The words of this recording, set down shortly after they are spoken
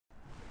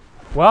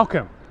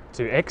Welcome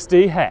to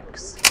XD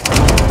HAX.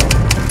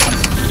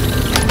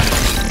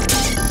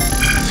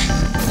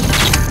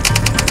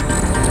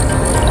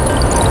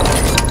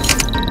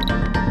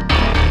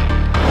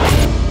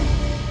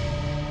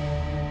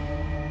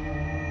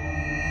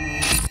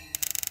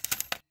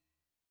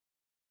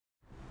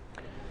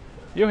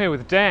 You're here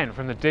with Dan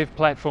from the Dev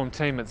Platform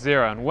team at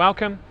Xero, and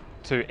welcome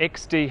to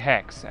XD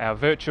HAX, our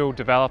Virtual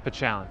Developer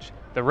Challenge.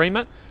 The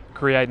remit: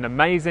 create an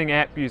amazing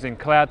app using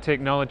cloud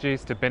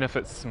technologies to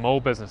benefit small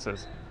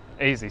businesses.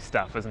 Easy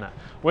stuff, isn't it?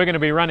 We're going to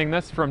be running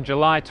this from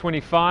July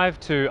 25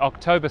 to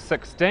October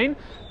 16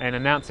 and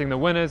announcing the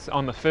winners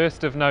on the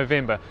 1st of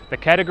November. The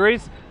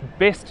categories: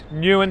 Best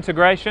New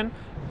Integration,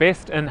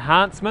 Best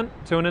Enhancement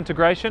to an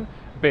Integration,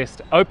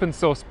 Best Open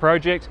Source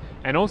Project,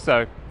 and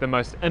also the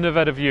most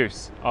innovative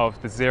use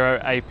of the Xero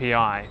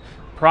API.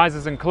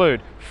 Prizes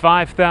include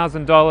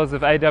 $5,000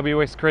 of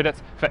AWS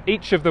credits for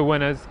each of the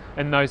winners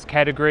in those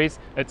categories.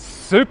 It's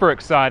super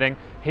exciting.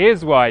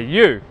 Here's why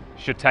you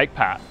should take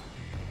part.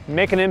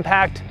 Make an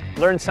impact,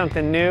 learn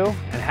something new,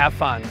 and have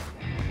fun.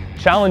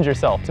 Challenge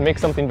yourself to make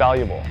something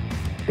valuable.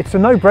 It's a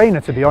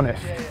no-brainer, to be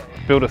honest.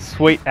 Build a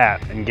sweet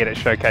app and get it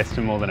showcased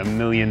to more than 1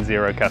 million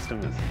Xero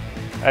customers.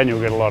 And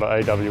you'll get a lot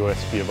of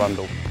AWS for your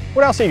bundle.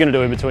 What else are you going to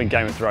do in between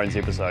Game of Thrones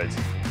episodes?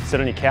 Sit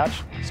on your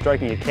couch,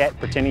 stroking your cat,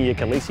 pretending you're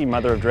Khaleesi,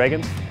 Mother of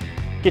Dragons?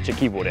 Get your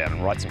keyboard out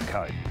and write some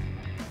code.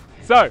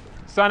 So,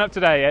 sign up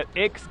today at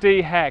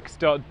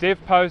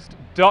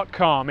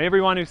xdhax.devpost.com.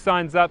 Everyone who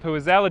signs up who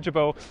is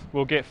eligible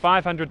will get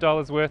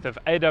 $500 worth of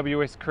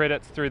AWS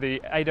credits through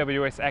the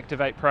AWS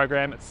Activate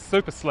program. It's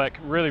super slick,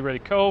 really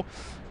cool.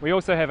 We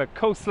also have a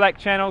cool Slack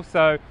channel,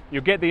 so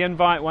you'll get the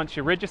invite once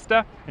you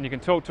register, and you can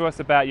talk to us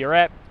about your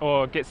app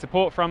or get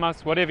support from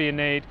us, whatever you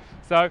need.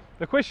 So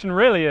the question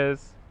really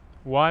is,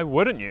 why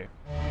wouldn't you?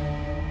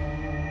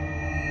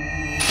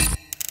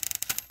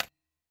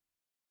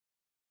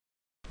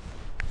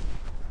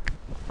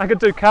 I could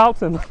do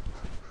Carlton.